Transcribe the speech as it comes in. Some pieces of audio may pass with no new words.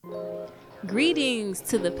Greetings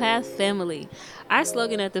to the Path family. Our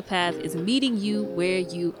slogan at the Path is meeting you where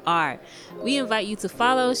you are. We invite you to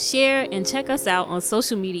follow, share, and check us out on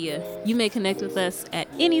social media. You may connect with us at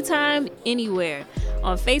any time, anywhere.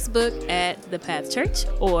 On Facebook at The Path Church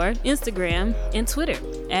or Instagram and Twitter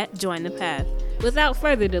at Join the Path. Without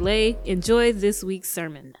further delay, enjoy this week's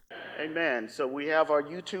sermon. Amen. So we have our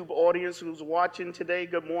YouTube audience who's watching today.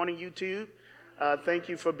 Good morning, YouTube. Thank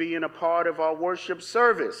you for being a part of our worship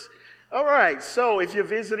service. All right, so if you're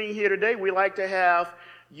visiting here today, we like to have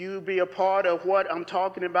you be a part of what I'm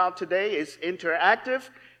talking about today. It's interactive.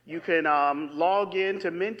 You can log in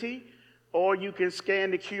to Menti, or you can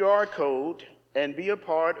scan the QR code and be a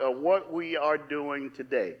part of what we are doing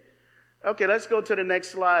today. Okay, let's go to the next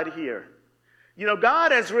slide here. You know,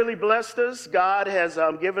 God has really blessed us. God has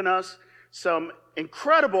given us some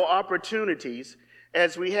incredible opportunities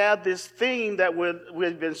as we have this theme that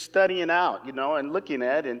we've been studying out, you know, and looking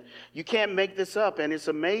at, and you can't make this up. And it's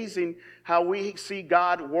amazing how we see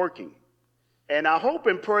God working. And I hope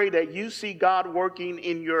and pray that you see God working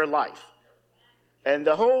in your life. And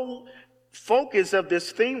the whole focus of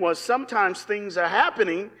this theme was sometimes things are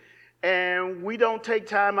happening and we don't take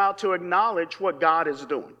time out to acknowledge what God is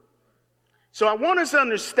doing. So I want us to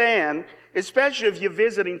understand, especially if you're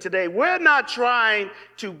visiting today, we're not trying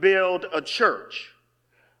to build a church.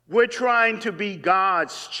 We're trying to be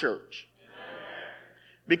God's church.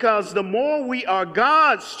 Because the more we are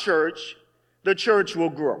God's church, the church will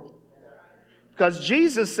grow. Because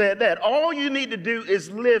Jesus said that all you need to do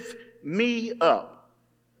is lift me up.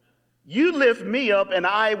 You lift me up and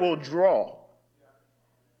I will draw.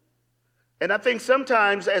 And I think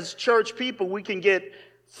sometimes as church people, we can get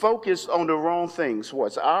focused on the wrong things.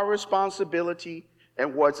 What's our responsibility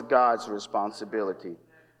and what's God's responsibility.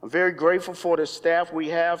 I'm very grateful for the staff we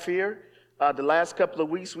have here. The last couple of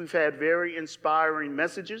weeks, we've had very inspiring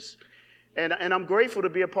messages. And I'm grateful to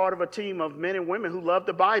be a part of a team of men and women who love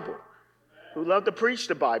the Bible, who love to preach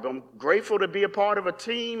the Bible. I'm grateful to be a part of a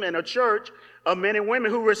team and a church of men and women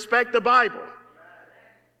who respect the Bible.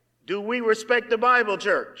 Do we respect the Bible,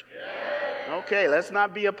 church? Okay, let's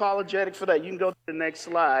not be apologetic for that. You can go to the next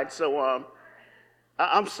slide. So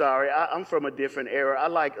I'm sorry, I'm from a different era. I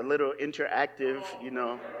like a little interactive, you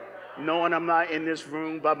know, knowing I'm not in this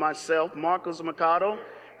room by myself. Marcos Mercado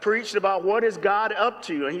preached about what is God up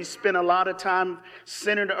to, and he spent a lot of time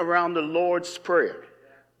centered around the Lord's Prayer.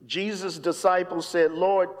 Jesus' disciples said,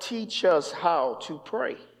 Lord, teach us how to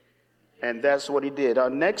pray. And that's what he did. Our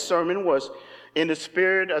next sermon was in the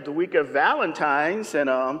spirit of the week of Valentine's, and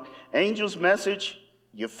Angel's message,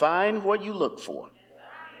 you find what you look for.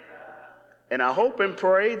 And I hope and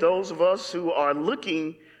pray those of us who are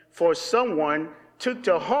looking for someone took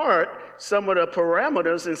to heart some of the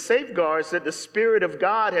parameters and safeguards that the Spirit of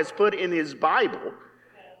God has put in his Bible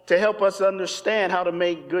to help us understand how to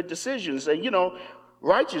make good decisions and, you know,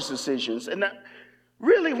 righteous decisions. And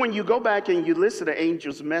really, when you go back and you listen to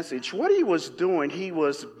Angel's message, what he was doing, he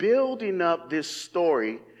was building up this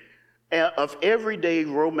story of everyday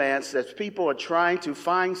romance that people are trying to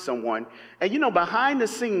find someone. And, you know, behind the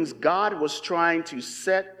scenes, God was trying to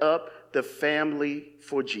set up the family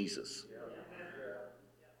for Jesus.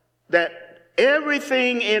 That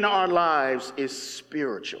everything in our lives is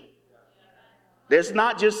spiritual. There's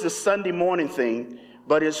not just a Sunday morning thing,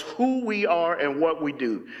 but it's who we are and what we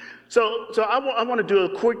do. So I want to do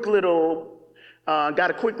a quick little,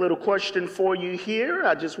 got a quick little question for you here.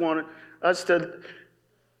 I just want us to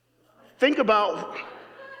think about,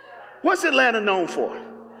 what's Atlanta known for?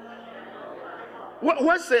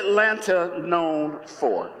 What's Atlanta known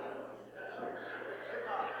for?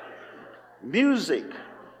 Music,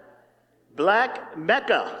 Black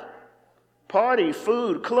Mecca, party,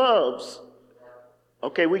 food, clubs.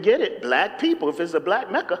 Okay, we get it. Black people, if it's a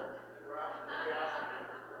Black Mecca.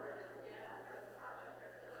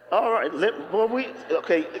 All right,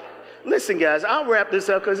 okay. Listen, guys, I'll wrap this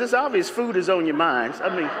up because it's obvious food is on your minds.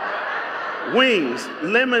 I mean, wings,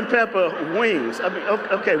 lemon pepper wings. I mean,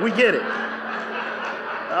 okay, we get it.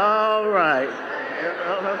 All right.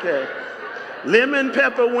 Okay. Lemon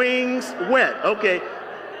pepper wings, wet. Okay.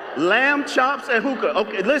 Lamb chops and hookah.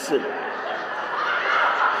 Okay, listen.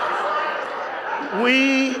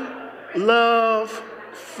 We love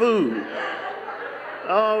food.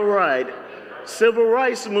 All right. Civil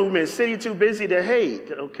rights movement, city too busy to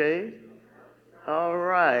hate. Okay. All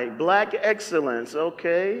right. Black excellence.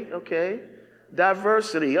 Okay.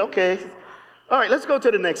 Diversity. Okay. All right, let's go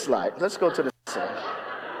to the next slide.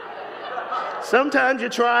 Sometimes you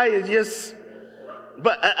try and just,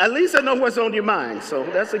 but at least I know what's on your mind, so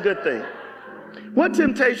that's a good thing. What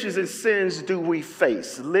temptations and sins do we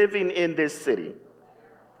face living in this city?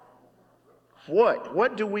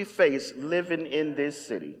 What do we face living in this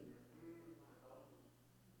city?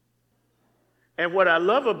 And what I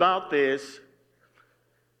love about this,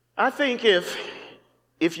 I think if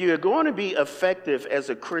you're going to be effective as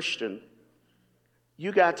a Christian,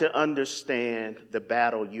 you got to understand the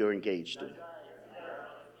battle you're engaged in.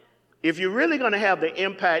 If you're really going to have the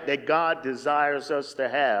impact that God desires us to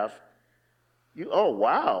have, oh,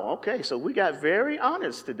 wow, okay, so we got very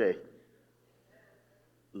honest today.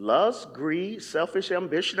 Lust, greed, selfish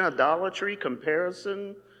ambition, idolatry,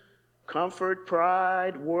 comparison, comfort,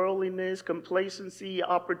 pride, worldliness, complacency,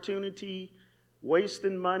 opportunity,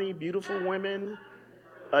 wasting money, beautiful women,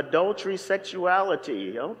 adultery,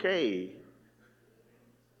 sexuality, okay.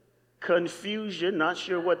 Confusion, not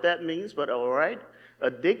sure what that means, but all right.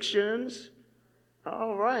 Addictions,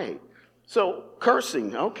 all right. So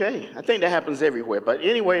cursing, okay. I think that happens everywhere. But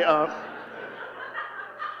anyway,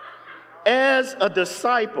 as a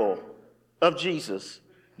disciple of Jesus,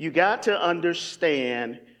 you got to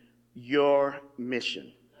understand your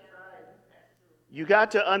mission. You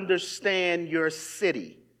got to understand your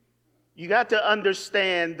city. You got to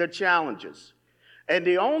understand the challenges. And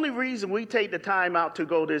the only reason we take the time out to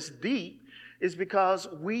go this deep is because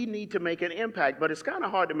we need to make an impact. But it's kind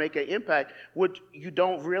of hard to make an impact when you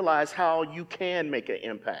don't realize how you can make an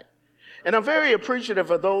impact. And I'm very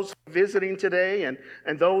appreciative of those visiting today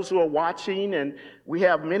and those who are watching. And we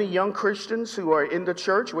have many young Christians who are in the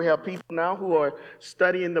church. We have people now who are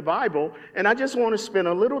studying the Bible. And I just want to spend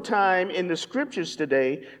a little time in the scriptures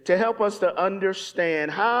today to help us to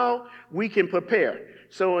understand how we can prepare.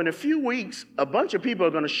 So in a few weeks, a bunch of people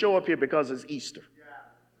are going to show up here because it's Easter.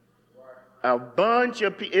 A bunch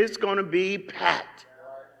of people, it's going to be packed.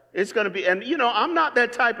 It's going to be, and I'm not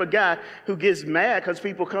that type of guy who gets mad because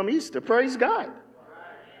people come Easter. Praise God.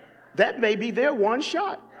 That may be their one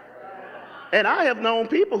shot. And I have known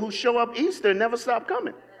people who show up Easter and never stop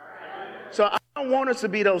coming. So I don't want us to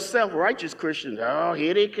be those self-righteous Christians. Oh,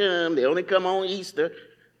 here they come. They only come on Easter.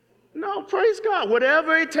 No, praise God.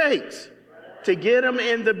 Whatever it takes to get them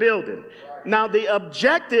in the building. Now, the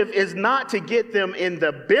objective is not to get them in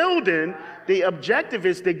the building. The objective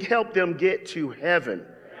is to help them get to heaven.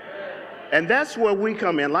 And that's where we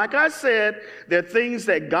come in. Like I said, there are things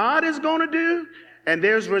that God is going to do, and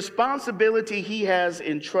there's responsibility he has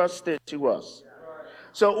entrusted to us.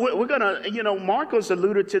 So we're going to, Marcos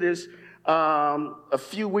alluded to this a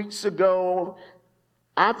few weeks ago.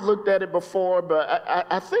 I've looked at it before, but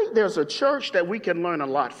I think there's a church that we can learn a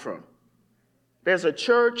lot from. There's a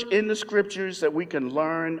church in the scriptures that we can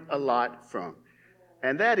learn a lot from,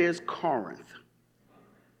 and that is Corinth.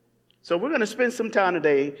 So we're going to spend some time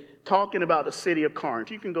today talking about the city of Corinth.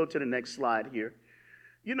 You can go to the next slide here.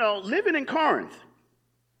 Living in Corinth,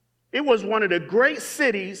 it was one of the great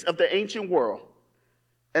cities of the ancient world,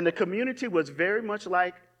 and the community was very much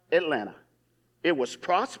like Atlanta. It was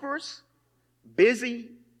prosperous, busy,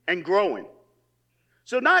 and growing.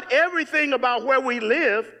 So not everything about where we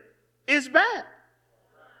live is bad.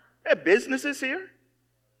 There are businesses here.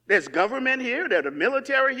 There's government here. There's the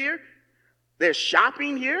military here. There's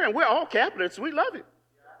shopping here, and we're all capitalists. We love it.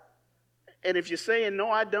 And if you're saying,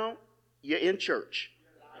 no, I don't, you're in church.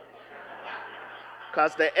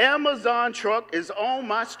 Because the Amazon truck is on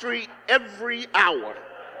my street every hour.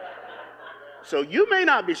 So you may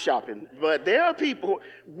not be shopping, but there are people.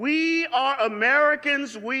 We are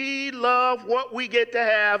Americans. We love what we get to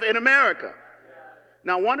have in America.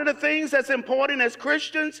 Now, one of the things that's important as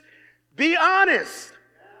Christians, be honest.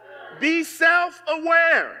 Be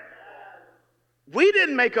self-aware. We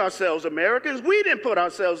didn't make ourselves Americans. We didn't put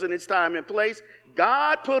ourselves in this time and place.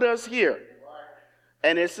 God put us here.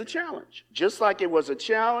 And it's a challenge. Just like it was a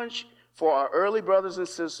challenge for our early brothers and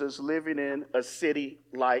sisters living in a city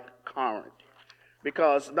like Corinth.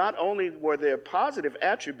 Because not only were there positive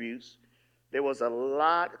attributes, there was a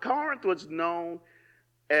lot. Corinth was known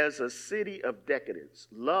as a city of decadence,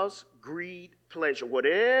 lust, greed, pleasure,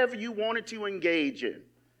 whatever you wanted to engage in.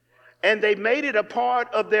 And they made it a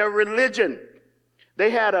part of their religion. They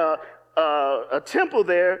had a temple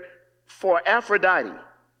there for Aphrodite,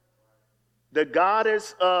 the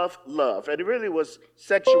goddess of love. And it really was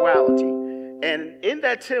sexuality. And in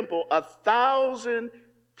that temple, 1,000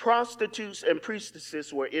 prostitutes and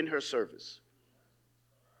priestesses were in her service.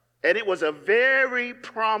 And it was a very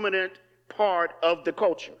prominent part of the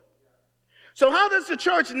culture. So how does the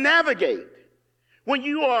church navigate when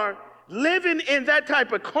you are living in that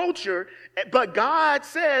type of culture, but God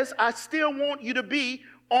says, I still want you to be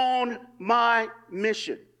on my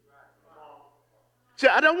mission? So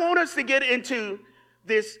I don't want us to get into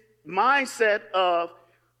this mindset of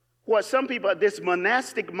what some people, this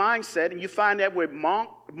monastic mindset, and you find that with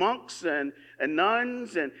monks and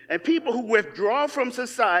nuns and people who withdraw from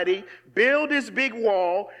society, build this big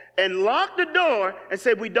wall and lock the door and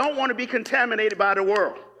say, we don't want to be contaminated by the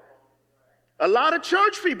world. A lot of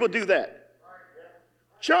church people do that.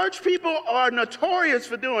 Church people are notorious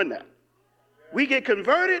for doing that. We get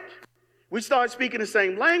converted, we start speaking the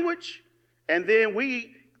same language, and then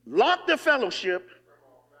we lock the fellowship,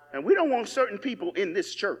 and we don't want certain people in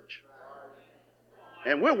this church.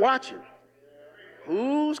 And we're watching.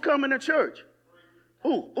 Who's coming to church?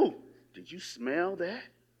 Ooh, did you smell that?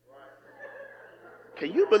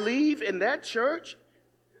 Can you believe in that church?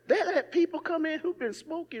 They had people come in who've been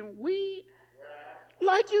smoking weed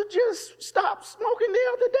like you just stopped smoking the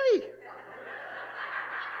other day.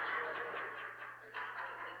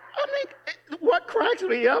 I mean, what cracks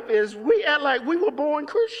me up is we act like we were born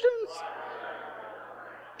Christians.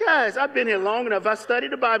 Guys, I've been here long enough. I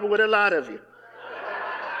studied the Bible with a lot of you.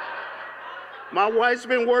 My wife's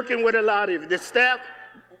been working with a lot of you. The staff,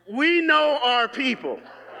 we know our people.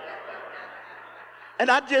 And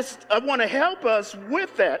I want to help us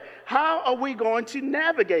with that. How are we going to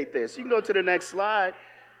navigate this? You can go to the next slide.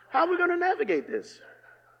 How are we going to navigate this?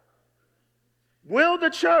 Will the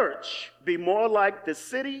church be more like the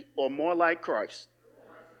city or more like Christ?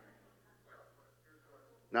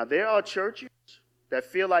 Now, there are churches that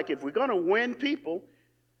feel like if we're going to win people,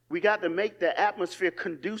 we got to make the atmosphere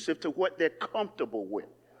conducive to what they're comfortable with.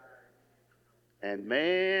 And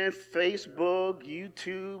man, Facebook,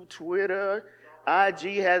 YouTube, Twitter,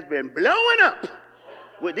 IG has been blowing up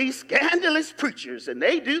with these scandalous preachers, and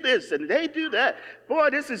they do this and they do that. Boy,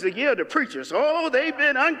 this is the year of the preachers. Oh, they've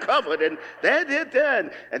been uncovered, and they did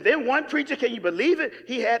that. And then one preacher, can you believe it?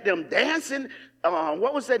 He had them dancing,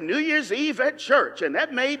 what was that, New Year's Eve at church, and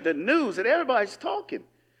that made the news, and everybody's talking.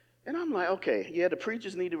 And I'm like, okay, yeah, the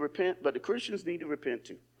preachers need to repent, but the Christians need to repent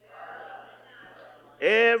too.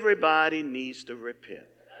 Everybody needs to repent.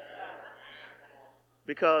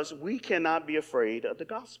 Because we cannot be afraid of the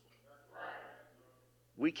gospel.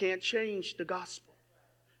 We can't change the gospel.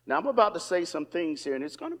 Now, I'm about to say some things here, and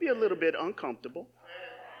it's going to be a little bit uncomfortable.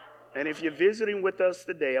 And if you're visiting with us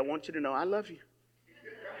today, I want you to know I love you.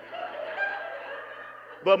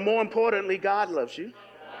 But more importantly, God loves you.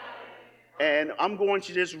 And I'm going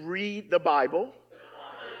to just read the Bible.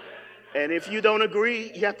 And if you don't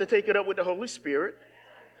agree, you have to take it up with the Holy Spirit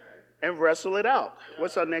and wrestle it out.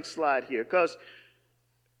 What's our next slide here? Because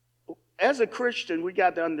as a Christian, we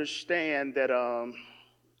got to understand that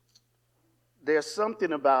there's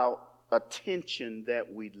something about a tension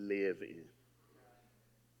that we live in.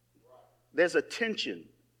 There's a tension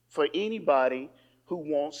for anybody who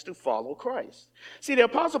wants to follow Christ. See, the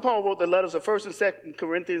Apostle Paul wrote the letters of 1st and 2nd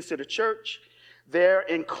Corinthians to the church there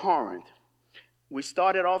in Corinth. We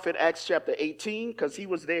started off at Acts chapter 18 because he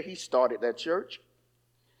was there. He started that church.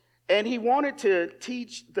 And he wanted to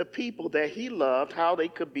teach the people that he loved how they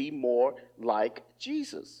could be more like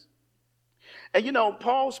Jesus. And you know,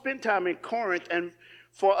 Paul spent time in Corinth, and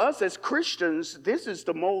for us as Christians, this is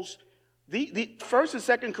the most, the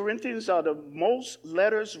 1st and 2nd Corinthians are the most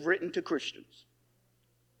letters written to Christians.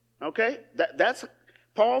 Okay? That's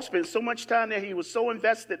Paul spent so much time there. He was so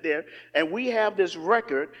invested there. And we have this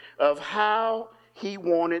record of how he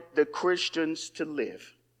wanted the Christians to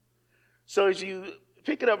live. So as you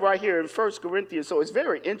pick it up right here in 1 Corinthians, so it's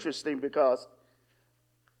very interesting because,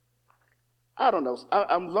 I don't know,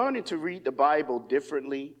 I'm learning to read the Bible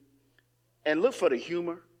differently and look for the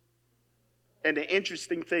humor and the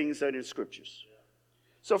interesting things that are in scriptures.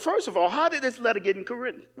 So first of all, how did this letter get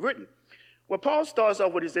written? Well, Paul starts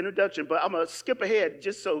off with his introduction, but I'm going to skip ahead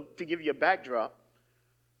just so to give you a backdrop.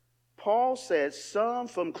 Paul says, some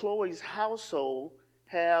from Chloe's household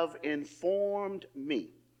have informed me.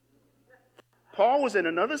 Paul was in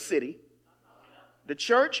another city. The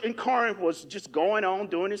church in Corinth was just going on,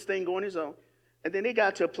 doing his thing, going his own. And then they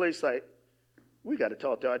got to a place like, we got to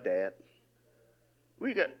talk to our dad.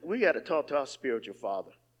 We got to talk to our spiritual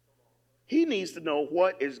father. He needs to know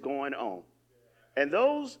what is going on. And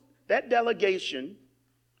that delegation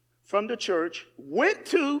from the church went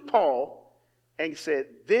to Paul and said,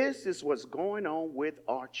 this is what's going on with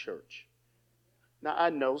our church. Now, I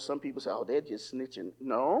know some people say, oh, they're just snitching.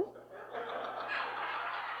 No.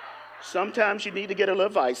 Sometimes you need to get a little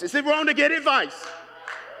advice. Is it wrong to get advice?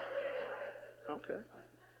 Okay.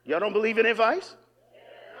 Y'all don't believe in advice?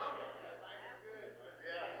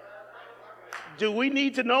 Do we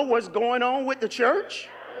need to know what's going on with the church?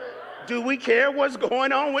 Do we care what's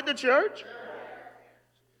going on with the church?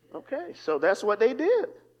 Okay, so that's what they did.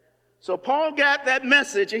 So Paul got that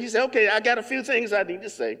message, and he said, okay, I got a few things I need to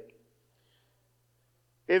say.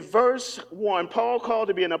 In verse 1, Paul, called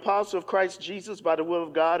to be an apostle of Christ Jesus by the will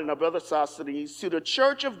of God, and our brother Sosthenes, to the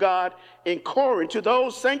church of God in Corinth, to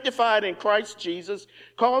those sanctified in Christ Jesus,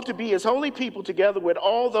 called to be his holy people, together with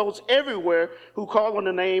all those everywhere who call on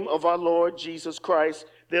the name of our Lord Jesus Christ,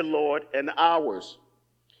 their Lord and ours.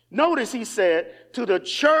 Notice he said, to the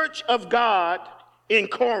church of God in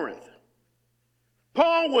Corinth.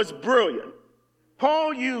 Paul was brilliant.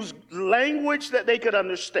 Paul used language that they could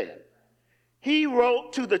understand. He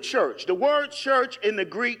wrote to the church. The word church in the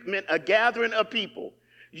Greek meant a gathering of people,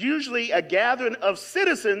 usually a gathering of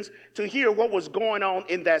citizens to hear what was going on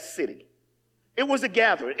in that city. It was a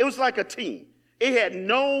gathering. It was like a team. It had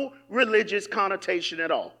no religious connotation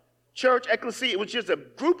at all. Church, ecclesia, it was just a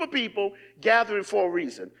group of people gathering for a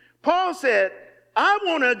reason. Paul said, I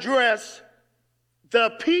want to address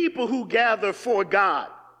the people who gather for God,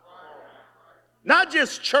 not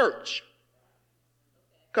just church.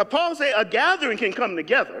 Because Paul said a gathering can come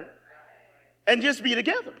together and just be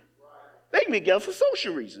together. They can be together for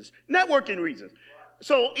social reasons, networking reasons.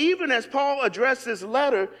 So even as Paul addressed this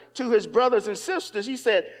letter to his brothers and sisters, he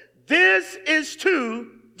said, this is to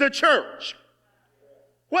the church.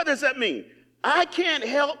 What does that mean? I can't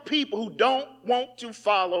help people who don't want to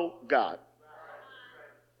follow God.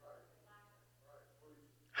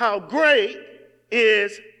 How great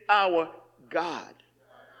is our God?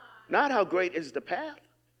 Not how great is the path.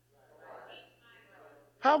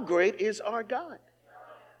 How great is our God?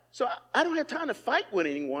 So I don't have time to fight with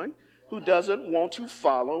anyone who doesn't want to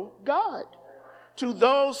follow God. To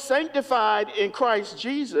those sanctified in Christ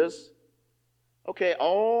Jesus, okay,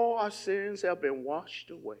 all our sins have been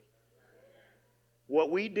washed away.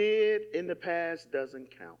 What we did in the past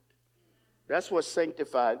doesn't count. That's what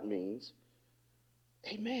sanctified means.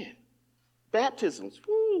 Amen. Baptisms,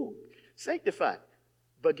 woo, sanctified.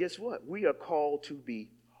 But guess what? We are called to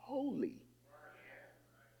be holy.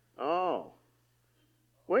 Oh,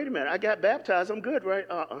 wait a minute. I got baptized. I'm good, right?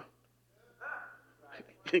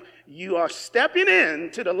 You are stepping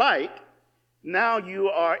into the light. Now you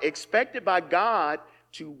are expected by God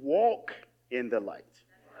to walk in the light.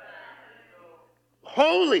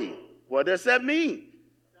 Holy. What does that mean?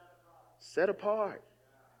 Set apart,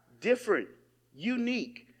 different,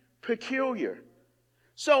 unique, peculiar.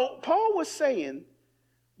 So Paul was saying,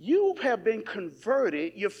 you have been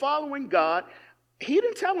converted. You're following God. He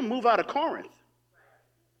didn't tell them move out of Corinth.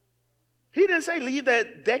 He didn't say leave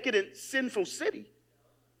that decadent, sinful city.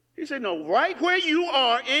 He said, no, right where you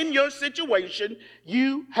are in your situation,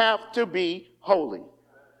 you have to be holy.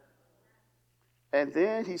 And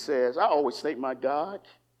then he says, I always thank my God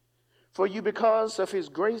for you because of his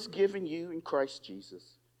grace given you in Christ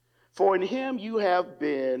Jesus. For in him you have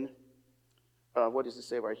been, what does it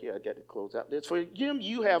say right here? I got to close out this. For him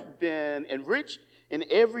you have been enriched in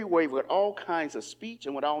every way with all kinds of speech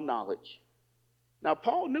and with all knowledge. Now,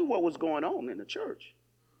 Paul knew what was going on in the church.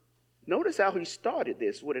 Notice how he started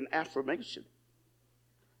this with an affirmation.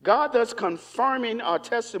 God thus confirming our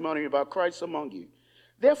testimony about Christ among you.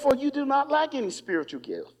 Therefore, you do not lack any spiritual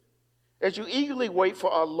gift, as you eagerly wait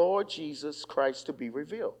for our Lord Jesus Christ to be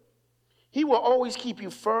revealed. He will always keep you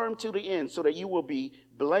firm to the end so that you will be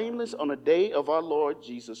blameless on the day of our Lord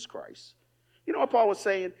Jesus Christ. You know what Paul was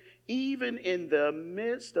saying? Even in the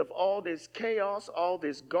midst of all this chaos, all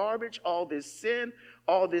this garbage, all this sin,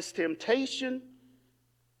 all this temptation,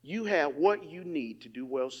 you have what you need to do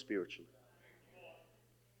well spiritually.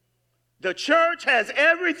 The church has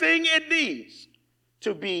everything it needs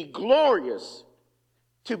to be glorious,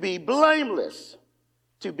 to be blameless,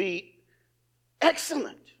 to be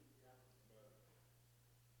excellent.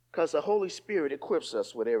 Because the Holy Spirit equips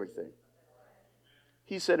us with everything.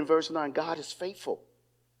 He said in verse 9, God is faithful.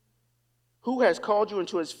 Who has called you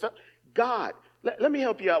into his God? Let me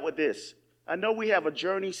help you out with this. I know we have a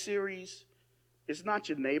journey series. It's not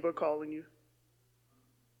your neighbor calling you.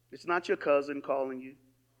 It's not your cousin calling you.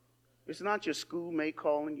 It's not your schoolmate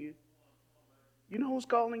calling you. You know who's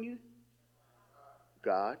calling you?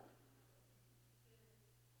 God.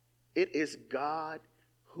 It is God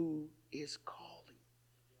who is calling.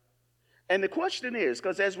 And the question is,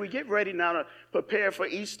 because as we get ready now to prepare for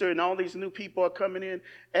Easter and all these new people are coming in,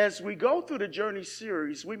 as we go through the journey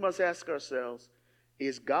series, we must ask ourselves,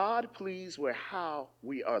 is God pleased with how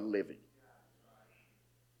we are living?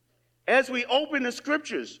 As we open the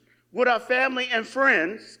scriptures with our family and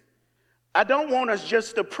friends, I don't want us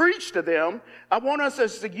just to preach to them. I want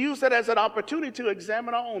us to use that as an opportunity to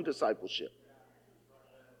examine our own discipleship.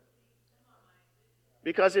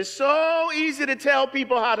 Because it's so easy to tell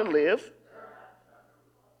people how to live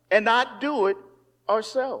and not do it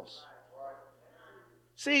ourselves.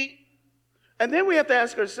 See, and then we have to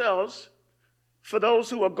ask ourselves, For those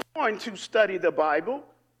who are going to study the Bible,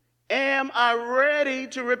 am I ready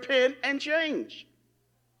to repent and change?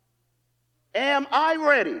 Am I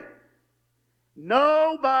ready?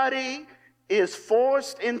 Nobody is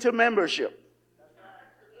forced into membership.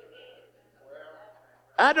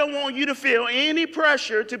 I don't want you to feel any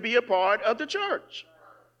pressure to be a part of the church.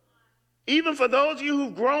 Even for those of you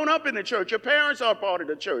who've grown up in the church, your parents are part of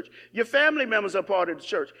the church, your family members are part of the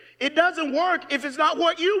church. It doesn't work if it's not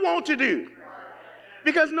what you want to do,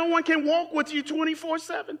 because no one can walk with you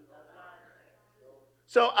 24/7.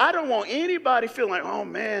 So I don't want anybody feeling like, oh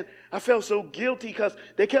man, I felt so guilty because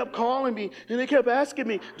they kept calling me and they kept asking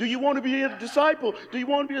me, do you want to be a disciple? Do you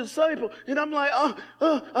want to be a disciple? And I'm like,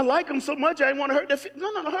 I like them so much I didn't want to hurt their feelings.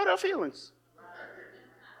 No, hurt our feelings.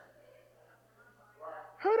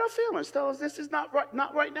 Hurt our feelings. Tell us this is not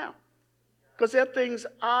right now. Because there are things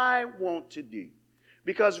I want to do.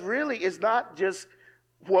 Because really it's not just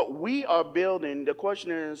what we are building. The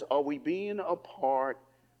question is, are we being a part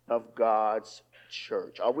of God's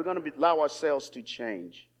church? Are we going to allow ourselves to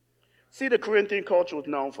change? See, the Corinthian culture was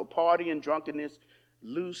known for partying, drunkenness,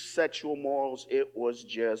 loose sexual morals. It was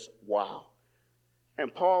just wow.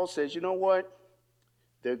 And Paul says, you know what?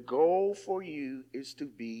 The goal for you is to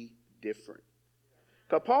be different.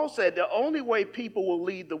 Because Paul said the only way people will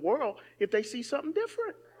lead the world if they see something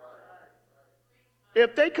different.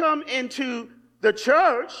 If they come into the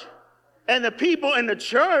church and the people in the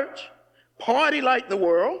church party like the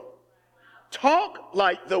world, talk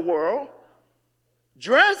like the world,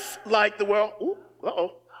 dress like the world. Ooh,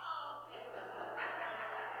 uh-oh.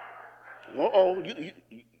 Uh-oh,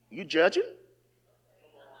 you judging?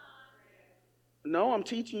 No, I'm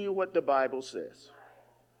teaching you what the Bible says.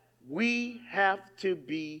 We have to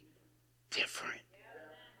be different.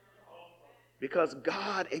 Because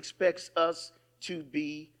God expects us to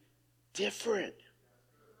be different.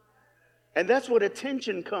 And that's where the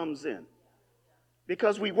tension comes in.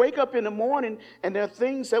 Because we wake up in the morning and there are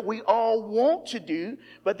things that we all want to do,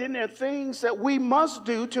 but then there are things that we must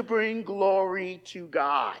do to bring glory to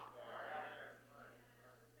God.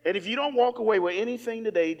 And if you don't walk away with anything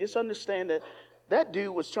today, just understand that that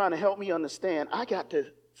dude was trying to help me understand I got to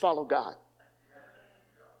follow God.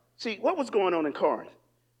 See, what was going on in Corinth?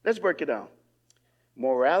 Let's break it down.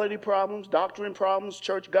 Morality problems, doctrine problems,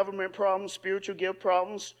 church government problems, spiritual gift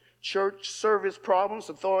problems, church service problems,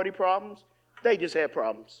 authority problems. They just had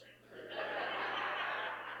problems.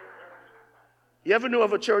 You ever knew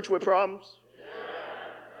of a church with problems?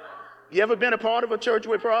 You ever been a part of a church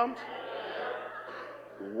with problems?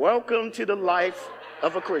 Welcome to the life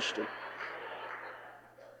of a Christian.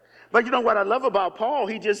 But you know what I love about Paul?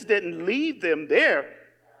 He just didn't leave them there.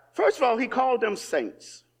 First of all, he called them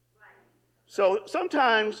saints. So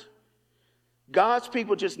sometimes God's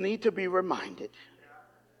people just need to be reminded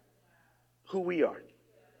who we are.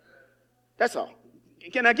 That's all.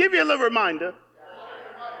 Can I give you a little reminder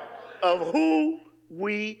of who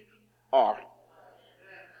we are?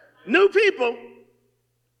 New people,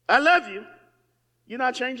 I love you. You're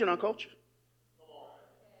not changing our culture.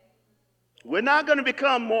 We're not going to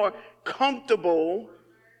become more comfortable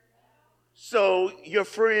so your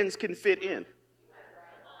friends can fit in.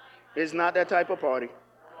 It's not that type of party.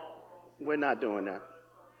 We're not doing that.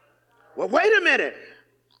 Well, wait a minute.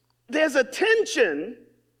 There's a tension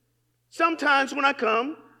sometimes when I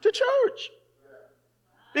come to church.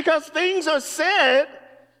 Because things are said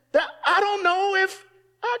that I don't know if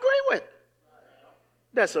I agree with.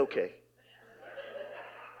 That's okay.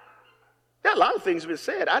 There are a lot of things been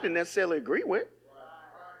said I didn't necessarily agree with.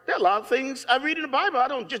 There are a lot of things I read in the Bible. I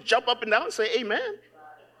don't just jump up and down and say amen.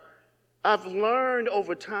 I've learned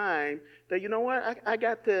over time that, you know what, I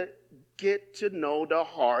got to get to know the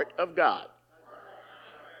heart of God.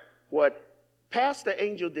 What Pastor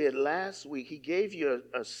Angel did last week, he gave you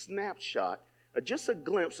a snapshot, just a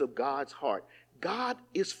glimpse of God's heart. God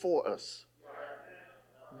is for us.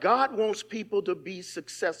 God wants people to be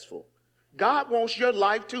successful. God wants your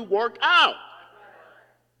life to work out.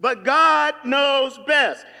 But God knows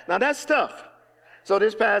best. Now that's tough. So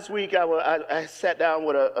this past week, I sat down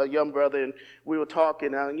with a young brother and we were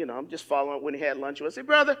talking. I'm just following up when he had lunch. I said,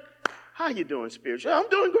 brother, how you doing spiritually? I'm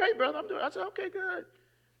doing great, brother. I said, okay, good.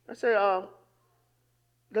 I said,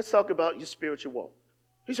 let's talk about your spiritual walk.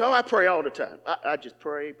 He said, I pray all the time. I just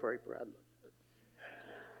pray.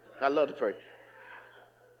 I love to pray.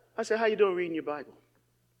 I said, how you doing reading your Bible?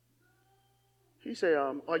 He said,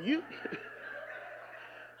 are you?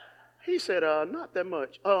 He said, not that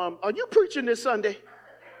much. Are you preaching this Sunday?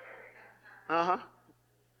 Uh-huh.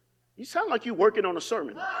 You sound like you're working on a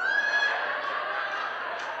sermon.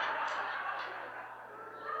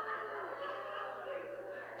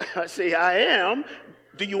 I say, I am.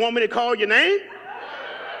 Do you want me to call your name?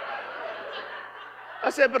 I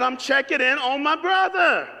said, but I'm checking in on my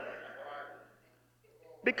brother.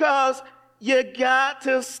 Because you got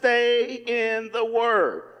to stay in the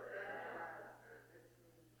Word.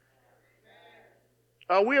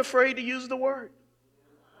 Are we afraid to use the Word?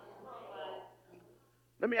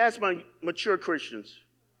 Let me ask my mature Christians,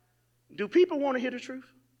 do people want to hear the truth?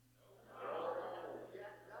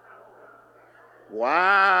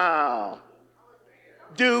 Wow.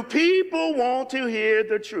 Do people want to hear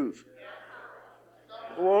the truth?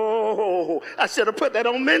 Whoa, I should have put that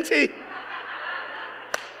on Minty.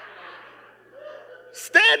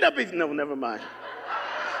 Stand up. No, never mind.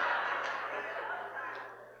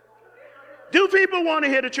 Do people want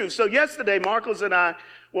to hear the truth? So yesterday, Marcos and I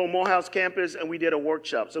were on Morehouse campus, and we did a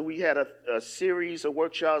workshop. So we had a series of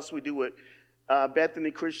workshops we do with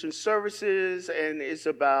Bethany Christian Services, and it's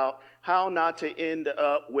about how not to end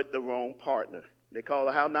up with the wrong partner. They call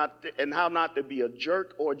it how not to be a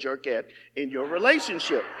jerk or a jerkette in your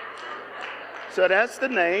relationship. So that's the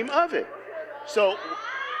name of it. So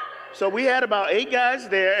we had about 8 guys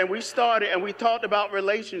there, and we started, and we talked about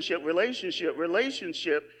relationship.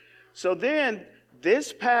 So then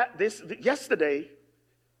yesterday,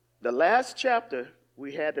 the last chapter,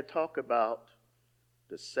 we had to talk about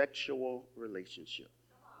the sexual relationship.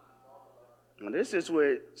 And this is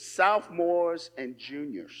with sophomores and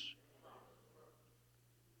juniors.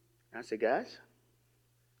 I said, guys,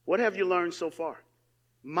 what have you learned so far?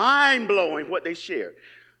 Mind-blowing what they shared.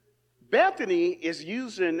 Bethany is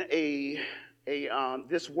using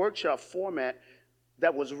this workshop format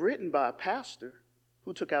that was written by a pastor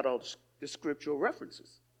who took out all the scriptural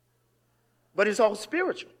references. But it's all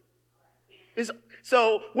spiritual.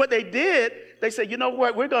 So what they did, they said, you know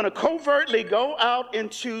what, we're going to covertly go out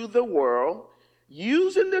into the world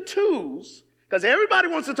using the tools, because everybody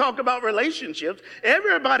wants to talk about relationships.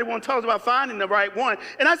 Everybody wants to talk about finding the right one.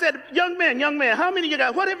 And I said, young man, how many of you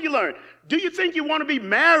guys, what have you learned? Do you think you want to be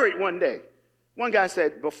married one day? One guy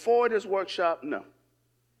said, before this workshop, no.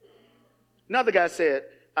 Another guy said,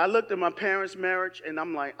 I looked at my parents' marriage, and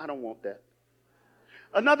I'm like, I don't want that.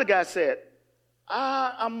 Another guy said,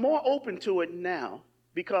 I'm more open to it now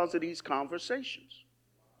because of these conversations.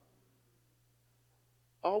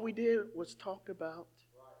 All we did was talk about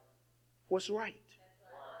what's right.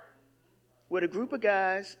 With a group of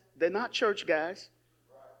guys, they're not church guys.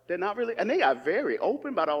 They're not really, and they are very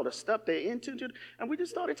open about all the stuff they're into. And we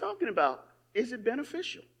just started talking about, is it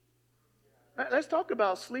beneficial? Let's talk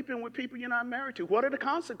about sleeping with people you're not married to. What are the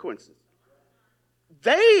consequences?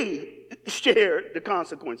 They shared the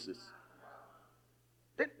consequences.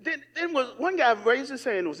 Then one guy raised his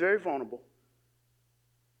hand and was very vulnerable.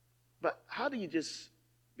 But how do you just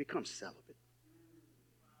become celibate?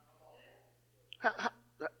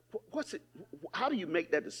 How do you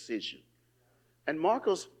make that decision? And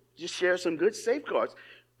Marcos just shared some good safeguards.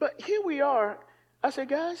 But here we are. I said,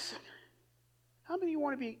 guys, how many of you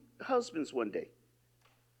want to be husbands one day?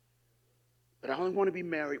 But I only want to be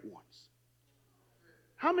married once.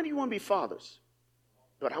 How many of you want to be fathers?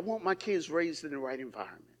 But I want my kids raised in the right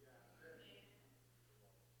environment.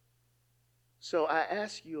 So I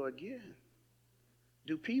ask you again,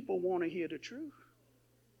 do people want to hear the truth?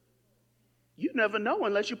 You never know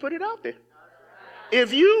unless you put it out there.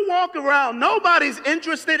 If you walk around, nobody's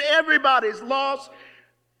interested, everybody's lost,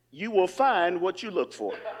 you will find what you look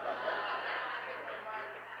for.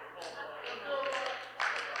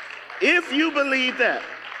 If you believe that.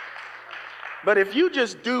 But if you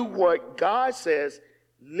just do what God says,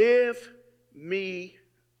 lift me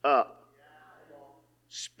up.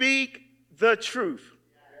 Speak the truth.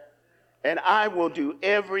 And I will do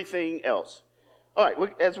everything else. All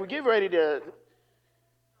right, as we get ready to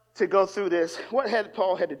go through this, what had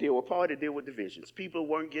Paul had to deal with? Paul had to deal with divisions. People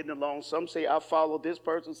weren't getting along. Some say, I follow this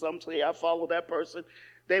person. Some say, I follow that person.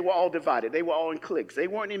 They were all divided. They were all in cliques. They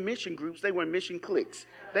weren't in mission groups. They were in mission cliques.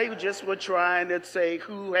 They just were trying to say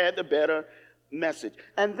who had the better message.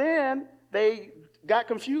 And then they got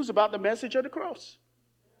confused about the message of the cross.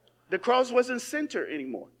 The cross wasn't center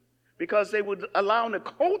anymore because they were allowing the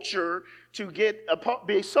culture to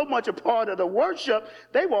be so much a part of the worship.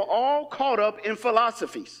 They were all caught up in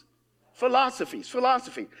philosophy.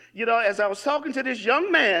 You know, as I was talking to this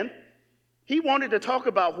young man, he wanted to talk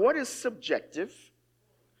about what is subjective,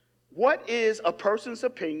 what is a person's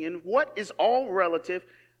opinion, what is all relative.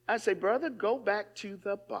 I say, brother, go back to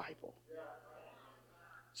the Bible.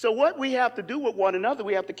 So what we have to do with one another,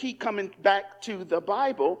 we have to keep coming back to the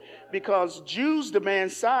Bible, because Jews demand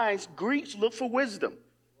signs, Greeks look for wisdom.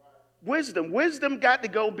 Wisdom got to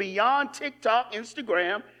go beyond TikTok,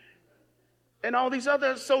 Instagram. and all these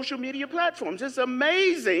other social media platforms. It's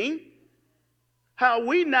amazing how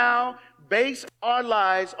we now base our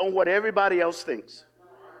lives on what everybody else thinks.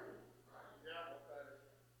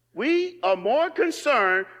 We are more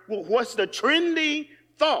concerned with what's the trending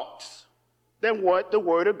thoughts than what the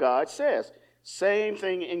Word of God says. Same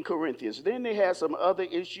thing in Corinthians. Then they had some other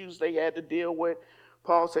issues they had to deal with.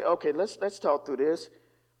 Paul said, okay, let's talk through this.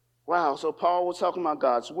 Wow, so Paul was talking about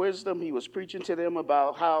God's wisdom. He was preaching to them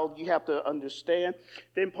about how you have to understand.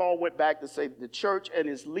 Then Paul went back to say the church and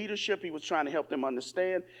his leadership. He was trying to help them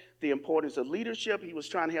understand the importance of leadership. He was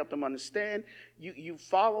trying to help them understand. You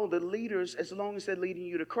follow the leaders as long as they're leading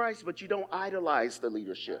you to Christ, but you don't idolize the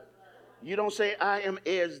leadership. You don't say, I am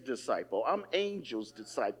Ed's disciple. I'm Angel's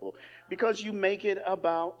disciple. Because you make it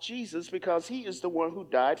about Jesus, because he is the one who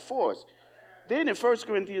died for us. Then in 1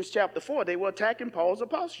 Corinthians chapter 4, they were attacking Paul's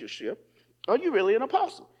apostleship. Are you really an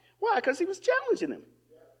apostle? Why? Because he was challenging them.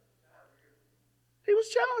 He was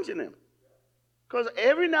challenging them. Because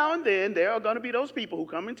every now and then, there are going to be those people who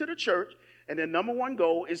come into the church, and their number one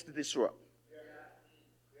goal is to disrupt.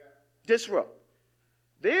 Disrupt.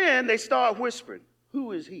 Then they start whispering,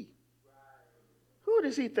 who is he? Who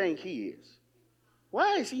does he think he is?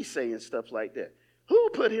 Why is he saying stuff like that? Who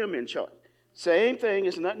put him in charge? Same thing,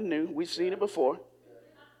 it's nothing new. We've seen it before.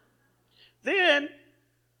 Then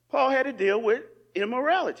Paul had to deal with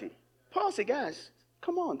immorality. Paul said, guys,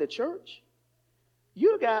 come on, the church.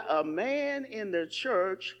 You got a man in the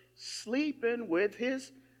church sleeping with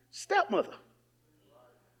his stepmother.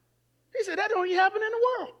 He said, that don't even happen in the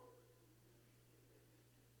world.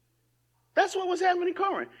 That's what was happening in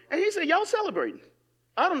Corinth. And he said, y'all celebrating.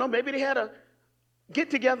 I don't know, maybe they had a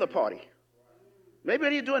get-together party. Maybe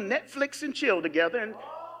they're doing Netflix and chill together, and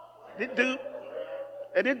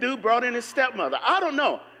this dude brought in his stepmother. I don't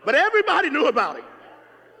know, but everybody knew about it.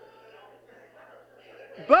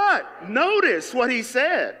 But notice what he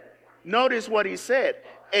said. Notice what he said.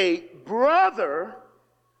 A brother,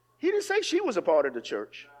 he didn't say she was a part of the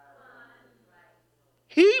church.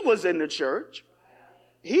 He was in the church.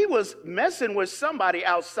 He was messing with somebody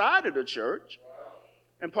outside of the church.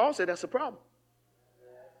 And Paul said that's a problem.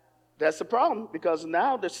 That's the problem, because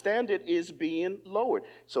now the standard is being lowered.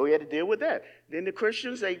 So he had to deal with that. Then the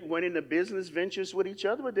Christians, they went into business ventures with each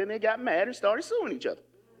other, but then they got mad and started suing each other.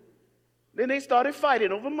 Then they started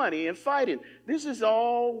fighting over money and fighting. This is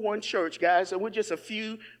all one church, guys, and we're just a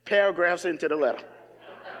few paragraphs into the letter.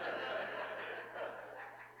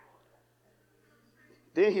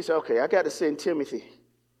 Then he said, okay, I got to send Timothy.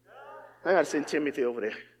 I got to send Timothy over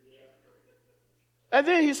there. And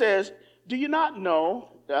then he says, do you not know,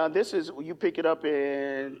 you pick it up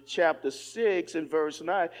in chapter 6 and verse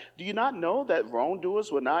 9. Do you not know that wrongdoers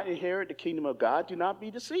will not inherit the kingdom of God? Do not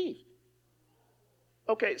be deceived.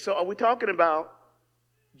 Okay, so are we talking about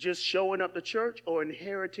just showing up the church or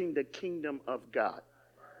inheriting the kingdom of God?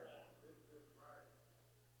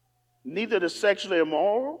 Neither the sexually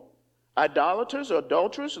immoral, idolaters or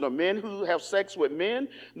adulterers, nor men who have sex with men,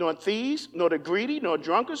 nor thieves, nor the greedy, nor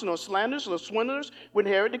drunkards, nor slanderers, nor swindlers will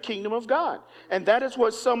inherit the kingdom of God. And that is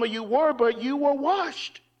what some of you were, but you were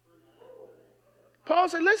washed. Paul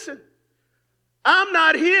said, listen, I'm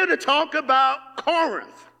not here to talk about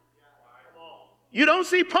Corinth. You don't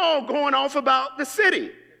see Paul going off about the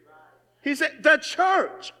city. He said, the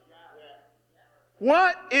church.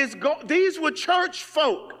 These were church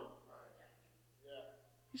folk.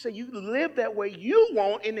 He said, you live that way, you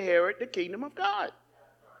won't inherit the kingdom of God.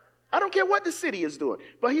 I don't care what the city is doing.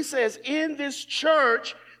 But he says, in this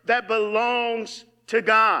church that belongs to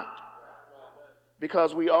God.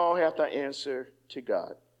 Because we all have to answer to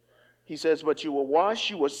God. He says, but you were washed,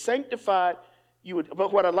 you were sanctified.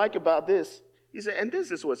 But what I like about this, he said, and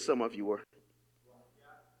this is what some of you were.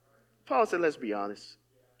 Paul said, let's be honest.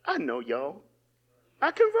 I know y'all.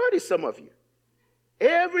 I converted some of you.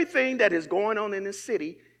 Everything that is going on in this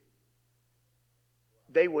city,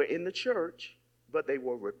 they were in the church, but they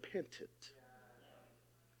were repentant.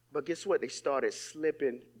 But guess what? They started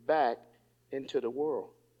slipping back into the world.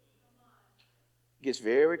 It gets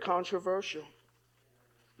very controversial.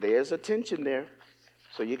 There's a tension there.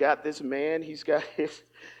 So you got this man, he's got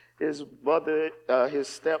his mother, his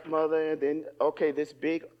stepmother, and then, okay, this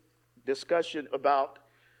big discussion about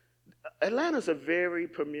Atlanta's a very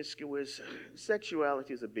promiscuous,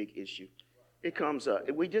 sexuality is a big issue. It comes up.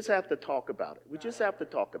 We just have to talk about it. We just have to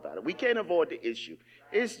talk about it. We can't avoid the issue.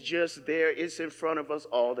 It's just there. It's in front of us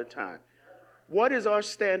all the time. What is our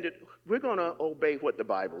standard? We're going to obey what the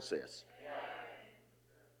Bible says.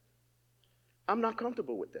 I'm not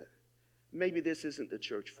comfortable with that. Maybe this isn't the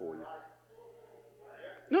church for you.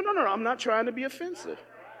 No. I'm not trying to be offensive.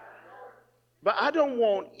 But I don't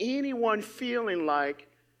want anyone feeling like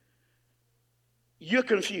you're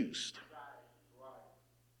confused.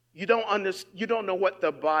 You don't know what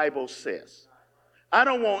the Bible says. I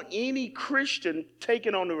don't want any Christian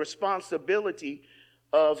taking on the responsibility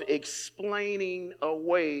of explaining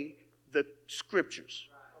away the scriptures.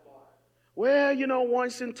 Well,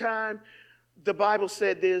 once in time, the Bible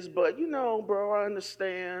said this, but bro, I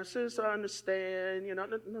understand. Sis, I understand. No.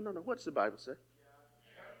 What does the Bible say?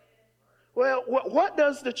 Well, what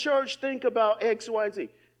does the church think about X, Y, Z?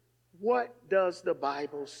 What does the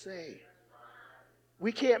Bible say?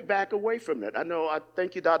 We can't back away from that. I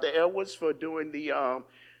thank you, Dr. Edwards, for doing the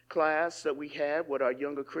class that we had with our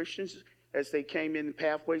younger Christians as they came in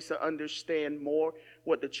pathways to understand more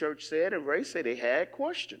what the church said. And Ray said they had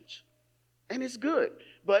questions. And it's good.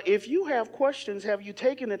 But if you have questions, have you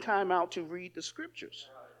taken the time out to read the scriptures?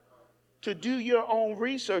 To do your own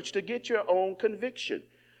research, to get your own conviction.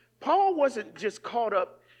 Paul wasn't just caught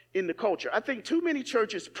up in the culture. I think too many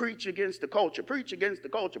churches preach against the culture, preach against the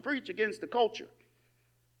culture, preach against the culture.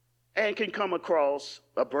 And can come across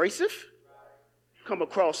abrasive, come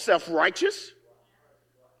across self-righteous,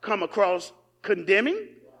 come across condemning,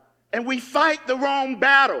 and we fight the wrong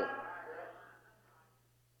battle.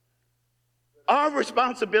 Our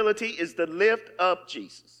responsibility is to lift up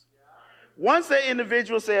Jesus. Once the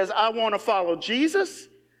individual says, I want to follow Jesus,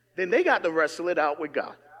 then they got to wrestle it out with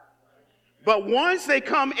God. But once they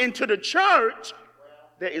come into the church,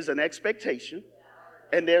 there is an expectation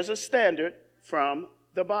and there's a standard from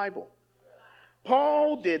the Bible.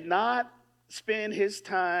 Paul did not spend his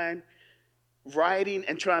time writing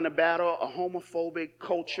and trying to battle a homophobic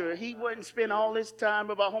culture. He wouldn't spend all his time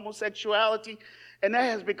about homosexuality, and that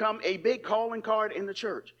has become a big calling card in the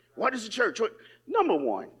church. What is the church? Number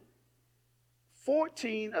one,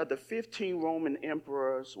 14 of the 15 Roman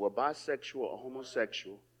emperors were bisexual or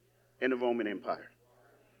homosexual in the Roman Empire.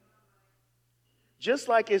 Just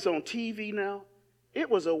like it's on TV now, it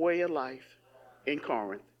was a way of life in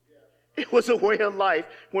Corinth. It was a way of life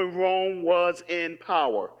when Rome was in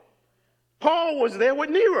power. Paul was there with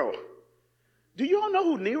Nero. Do you all know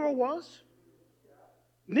who Nero was?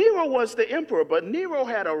 Nero was the emperor, but Nero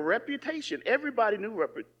had a reputation. Everybody knew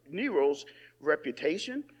Nero's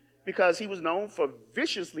reputation because he was known for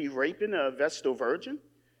viciously raping a Vestal virgin,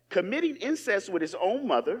 committing incest with his own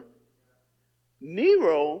mother.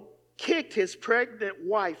 Nero kicked his pregnant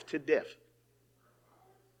wife to death.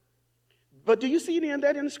 But do you see any of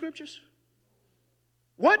that in the scriptures?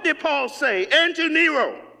 What did Paul say? And to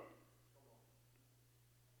Nero.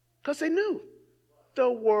 Because they knew the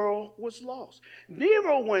world was lost.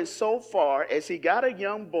 Nero went so far as he got a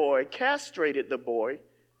young boy, castrated the boy,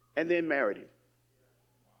 and then married him.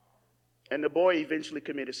 And the boy eventually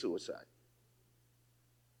committed suicide.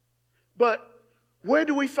 But where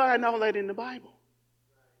do we find all that in the Bible?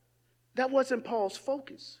 That wasn't Paul's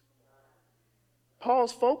focus.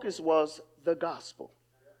 Paul's focus was the gospel.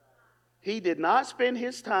 He did not spend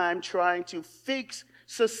his time trying to fix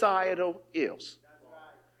societal ills.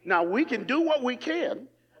 Now, we can do what we can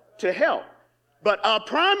to help, but our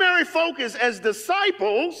primary focus as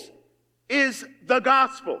disciples is the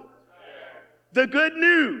gospel, the good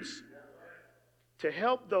news, to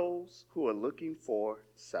help those who are looking for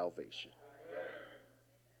salvation.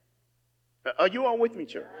 Are you all with me,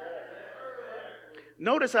 church?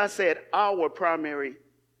 Notice I said our primary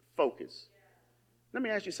focus. Let me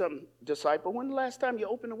ask you something, disciple. When the last time you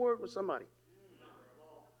opened the word with somebody?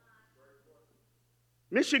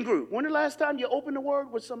 Mission group. When the last time you opened the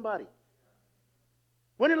word with somebody?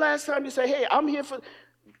 When the last time you say, hey, I'm here for...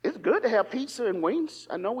 It's good to have pizza and wings.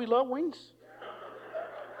 I know we love wings.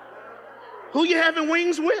 Who you having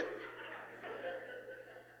wings with?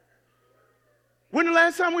 When the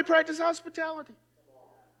last time we practiced hospitality?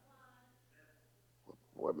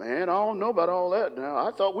 Well, man, I don't know about all that now.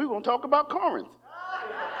 I thought we were going to talk about Corinth.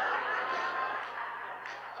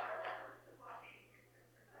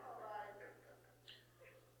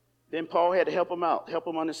 Then Paul had to help them out, help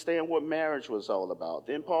them understand what marriage was all about.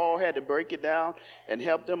 Then Paul had to break it down and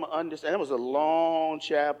help them understand. It was a long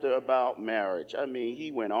chapter about marriage. I mean,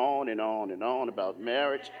 he went on and on and on about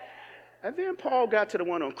marriage. And then Paul got to the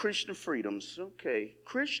one on Christian freedoms. Okay,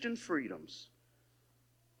 Christian freedoms.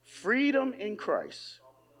 Freedom in Christ.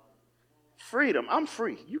 Freedom. I'm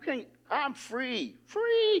free. You can't, I'm free.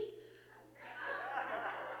 Free.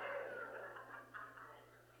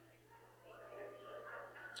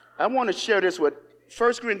 I want to share this with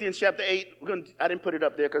 1 Corinthians chapter 8. I didn't put it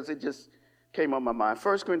up there because it just came on my mind.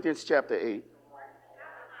 1 Corinthians chapter 8.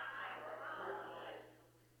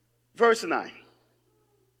 Verse 9.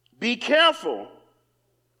 Be careful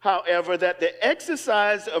however, that the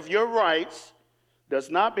exercise of your rights does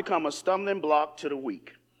not become a stumbling block to the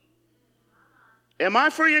weak. Am I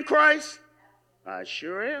free in Christ? I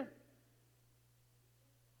sure am.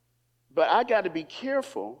 But I got to be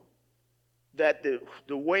careful that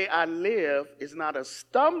the way I live is not a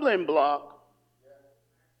stumbling block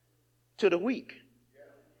to the weak.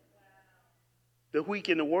 The weak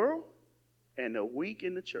in the world and the weak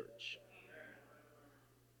in the church.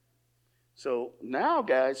 So now,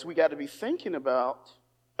 guys, we got to be thinking about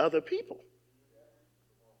other people.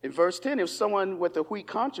 In verse 10, if someone with a weak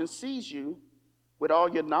conscience sees you with all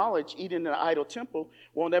your knowledge eating in an idol temple,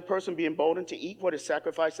 won't that person be emboldened to eat what is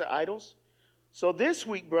sacrificed to idols? So this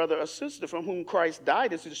weak brother or sister from whom Christ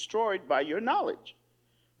died is destroyed by your knowledge.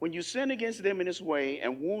 When you sin against them in this way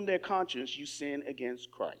and wound their conscience, you sin against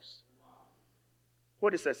Christ.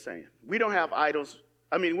 What is that saying? We don't have idols.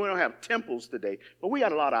 I mean, we don't have temples today, but we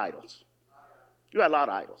got a lot of idols. You got a lot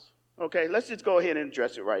of idols. Okay, let's just go ahead and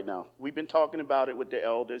address it right now. We've been talking about it with the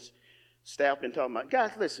elders. Staff been talking about it.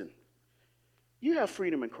 Guys, listen. You have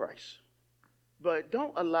freedom in Christ. But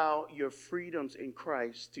don't allow your freedoms in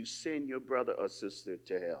Christ to send your brother or sister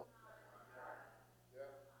to hell.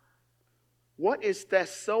 What is that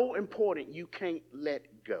so important you can't let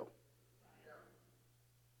go?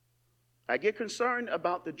 I get concerned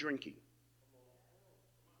about the drinking.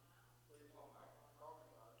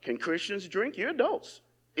 Can Christians drink? You're adults.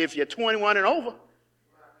 If you're 21 and over,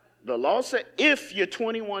 the law said if you're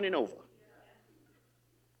 21 and over.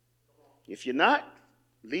 If you're not,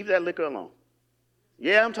 leave that liquor alone.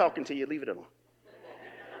 Yeah, I'm talking to you. Leave it alone.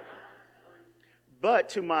 But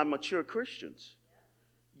to my mature Christians,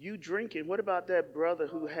 you drinking, what about that brother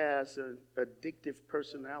who has an addictive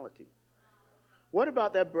personality? What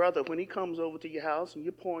about that brother when he comes over to your house and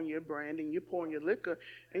you're pouring your brandy and you're pouring your liquor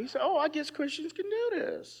and you say, oh, I guess Christians can do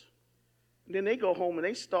this. And then they go home and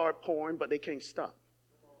they start pouring, but they can't stop.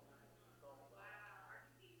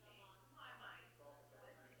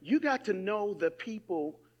 You got to know the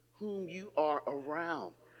people whom you are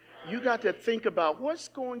around. You got to think about what's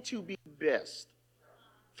going to be best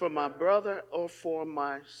for my brother or for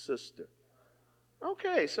my sister.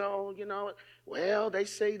 Okay, so, well, they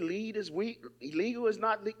say lead is weak, illegal is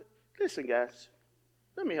not legal. Listen, guys,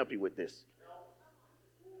 let me help you with this.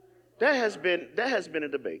 That has been a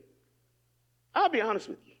debate. I'll be honest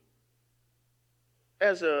with you.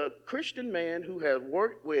 As a Christian man who has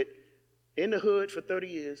worked in the hood for 30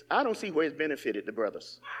 years, I don't see where it's benefited the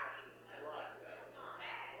brothers.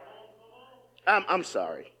 I'm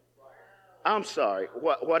sorry. I'm sorry.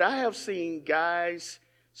 What I have seen, guys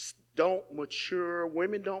don't mature,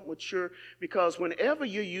 women don't mature, because whenever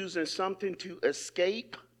you're using something to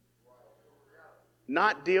escape,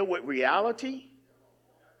 not deal with reality,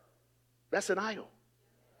 that's an idol.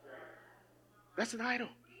 That's an idol.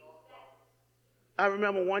 I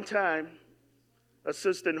remember one time a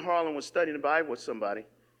sister in Harlem was studying the Bible with somebody,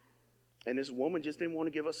 and this woman just didn't want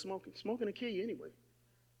to give up smoking. Smoking will kill you anyway.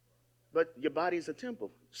 But your body is a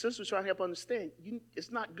temple. Sister was trying to help understand, it's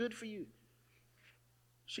not good for you.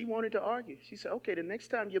 She wanted to argue. She said, okay, the next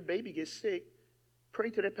time your baby gets sick, pray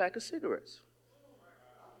to that pack of cigarettes.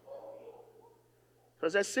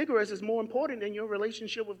 Because that cigarettes is more important than your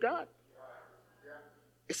relationship with God.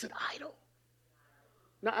 It's an idol.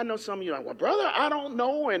 Now, I know some of you are like, well, brother, I don't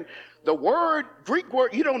know. And the Greek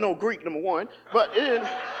word, you don't know Greek, number one. But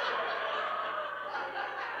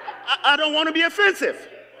I don't want to be offensive.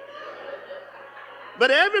 But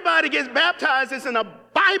everybody gets baptized as in a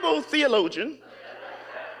Bible theologian.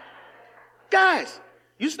 Guys,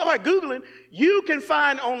 you start Googling, you can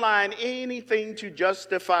find online anything to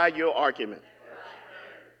justify your argument.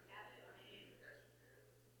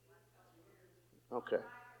 Okay.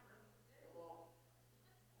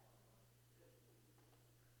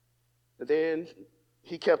 Then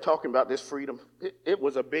he kept talking about this freedom. It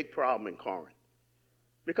was a big problem in Corinth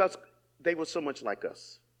because they were so much like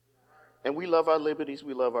us. And we love our liberties,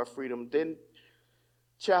 we love our freedom. Then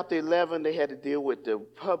chapter 11, they had to deal with the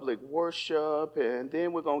public worship, and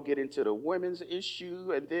then we're going to get into the women's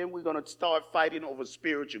issue, and then we're going to start fighting over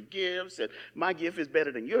spiritual gifts, and my gift is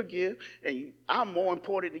better than your gift, and I'm more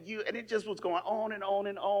important than you, and it just was going on and on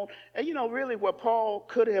and on. And really what Paul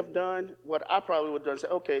could have done, what I probably would have done, say,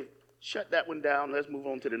 okay, shut that one down, let's move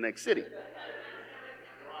on to the next city.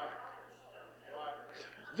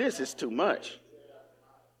 This is too much.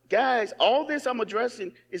 Guys, all this I'm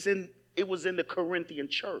addressing it was in the Corinthian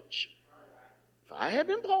church. If I had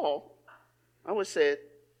been Paul, I would have said,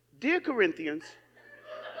 dear Corinthians,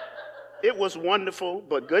 it was wonderful,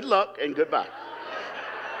 but good luck and goodbye.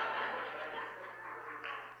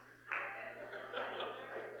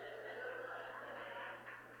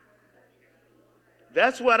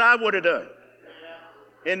 That's what I would have done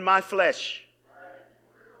in my flesh.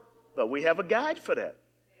 But we have a guide for that.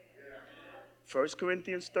 1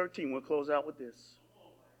 Corinthians 13. We'll close out with this.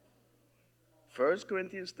 1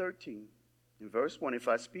 Corinthians 13, in verse 1. If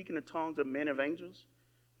I speak in the tongues of men of angels,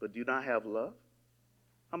 but do not have love,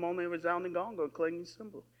 I'm only a resounding gong or a clanging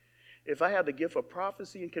cymbal. If I have the gift of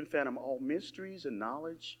prophecy and can fathom all mysteries and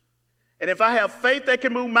knowledge, and if I have faith that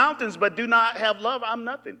can move mountains but do not have love, I'm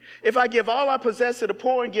nothing. If I give all I possess to the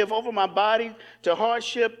poor and give over my body to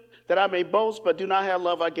hardship that I may boast but do not have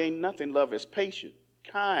love, I gain nothing. Love is patient,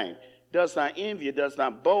 kind, does not envy, it does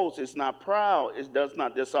not boast, it's not proud, it does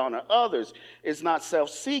not dishonor others, it's not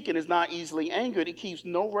self-seeking, it's not easily angered, it keeps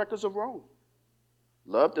no records of wrong.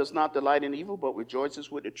 Love does not delight in evil but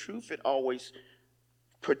rejoices with the truth. It always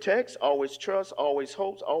protects, always trusts, always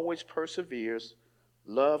hopes, always perseveres.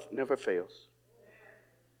 Love never fails.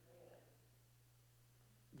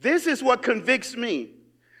 This is what convicts me.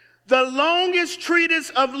 The longest treatise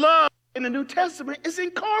of love in the New Testament is in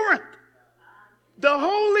Corinth. The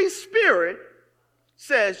Holy Spirit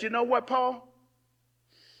says, you know what, Paul?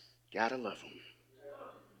 Gotta love them.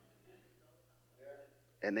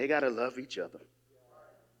 And they gotta love each other.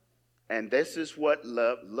 And this is what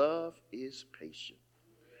love is patient.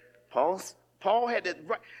 Paul had it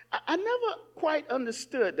right. I never quite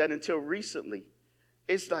understood that until recently.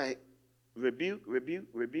 It's like rebuke, rebuke,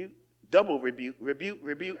 rebuke, double rebuke, rebuke,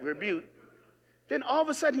 rebuke, rebuke. Then all of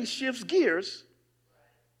a sudden he shifts gears.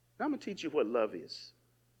 Now I'm going to teach you what love is.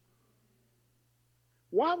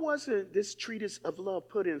 Why wasn't this treatise of love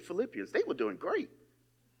put in Philippians? They were doing great.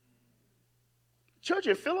 Church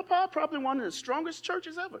in Philippi, probably one of the strongest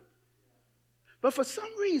churches ever. But for some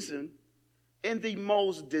reason, in the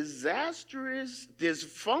most disastrous,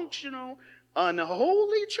 dysfunctional,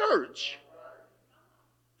 unholy church,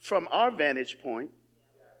 from our vantage point,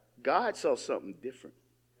 God saw something different.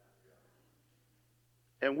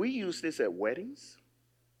 And we use this at weddings.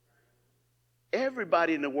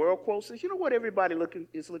 Everybody in the world quotes this. You know what everybody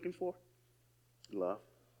is looking for? Love.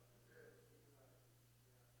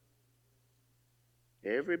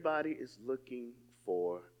 Everybody is looking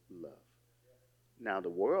for love. Now, the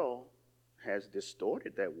world has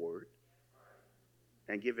distorted that word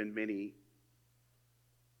and given many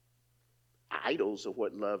idols of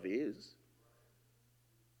what love is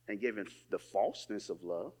and given the falseness of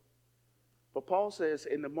love. But Paul says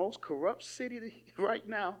in the most corrupt city right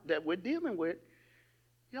now that we're dealing with,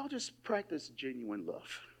 y'all just practice genuine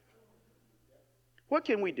love. What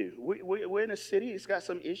can we do? We're in a city, it's got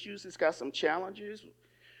some issues, it's got some challenges.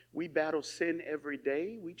 We battle sin every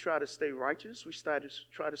day. We try to stay righteous. We try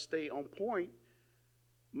to stay on point.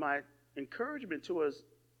 My encouragement to us,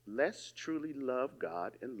 let's truly love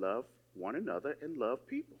God and love one another and love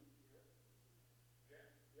people.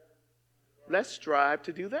 Let's strive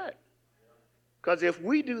to do that. Because if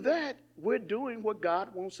we do that, we're doing what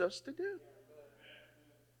God wants us to do.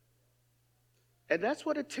 And that's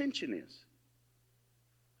what attention is.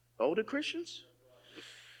 Older Christians,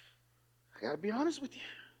 I got to be honest with you.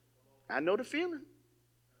 I know the feeling.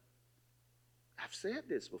 I've said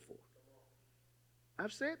this before.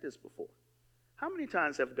 How many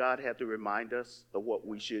times have God had to remind us of what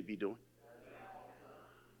we should be doing?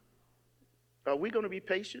 Are we going to be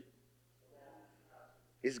patient?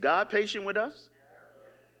 Is God patient with us?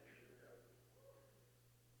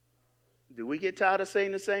 Do we get tired of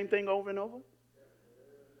saying the same thing over and over?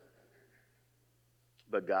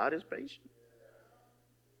 But God is patient.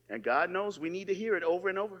 And God knows we need to hear it over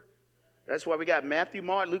and over. That's why we got Matthew,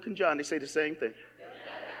 Mark, Luke, and John. They say the same thing.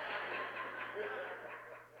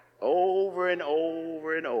 Over and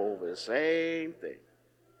over and over. The same thing.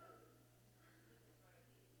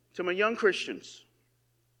 To my young Christians,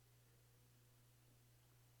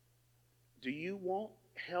 do you want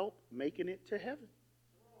help making it to heaven?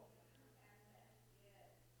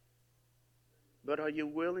 But are you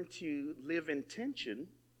willing to live in tension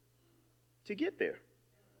to get there?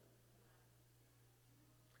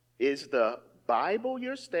 Is the Bible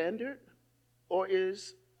your standard or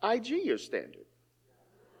is IG your standard?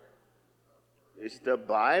 Is the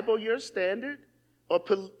Bible your standard or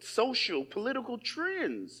social, political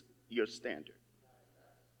trends your standard?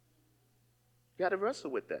 You got to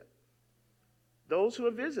wrestle with that. Those who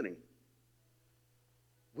are visiting,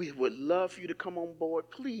 we would love for you to come on board.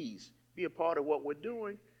 Please be a part of what we're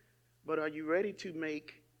doing. But are you ready to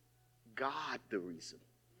make God the reason?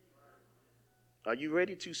 Are you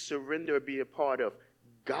ready to surrender and be a part of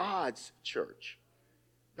God's church?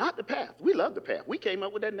 Not the path. We love the path. We came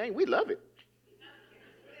up with that name. We love it.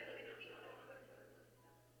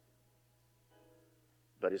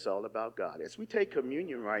 But it's all about God. As we take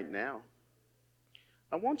communion right now,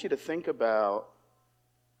 I want you to think about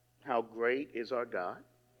how great is our God.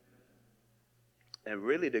 And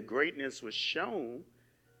really the greatness was shown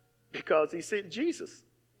because he sent Jesus.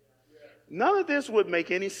 None of this would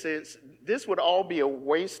make any sense. This would all be a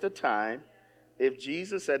waste of time if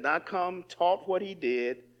Jesus had not come, taught what he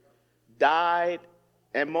did, died,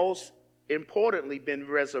 and most importantly, been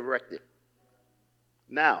resurrected.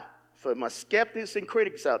 Now, for my skeptics and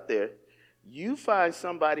critics out there, you find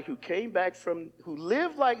somebody who who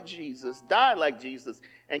lived like Jesus, died like Jesus,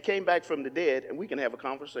 and came back from the dead, and we can have a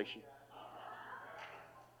conversation.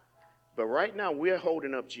 But right now, we're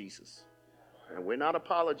holding up Jesus. And we're not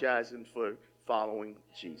apologizing for following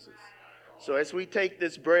Jesus. So as we take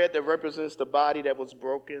this bread that represents the body that was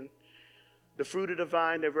broken, the fruit of the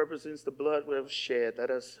vine that represents the blood that was shed, let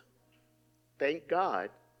us thank God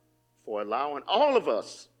for allowing all of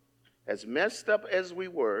us, as messed up as we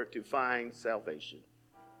were, to find salvation.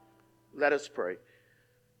 Let us pray.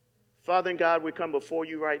 Father and God, we come before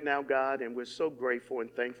you right now, God, and we're so grateful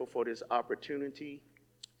and thankful for this opportunity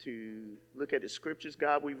to look at the scriptures,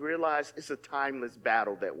 God. We realize it's a timeless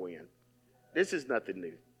battle that we're in. This is nothing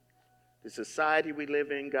new. The society we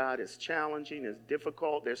live in, God, is challenging, is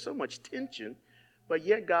difficult. There's so much tension. But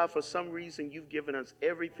yet, God, for some reason, you've given us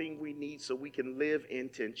everything we need so we can live in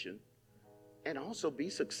tension and also be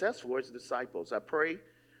successful as disciples. I pray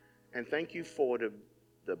and thank you for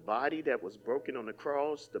the body that was broken on the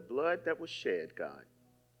cross, the blood that was shed, God.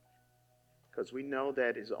 Because we know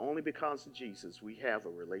that it's only because of Jesus we have a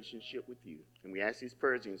relationship with you. And we ask these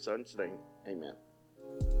prayers in your son's name. Amen.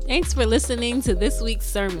 Thanks for listening to this week's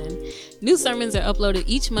sermon. New sermons are uploaded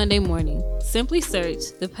each Monday morning. Simply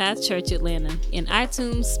search The Path Church Atlanta in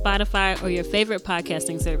iTunes, Spotify, or your favorite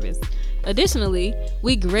podcasting service. Additionally,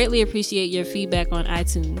 we greatly appreciate your feedback on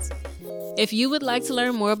iTunes. If you would like to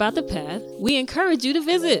learn more about The Path, we encourage you to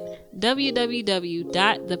visit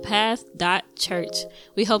www.thepath.church.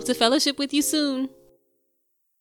 We hope to fellowship with you soon.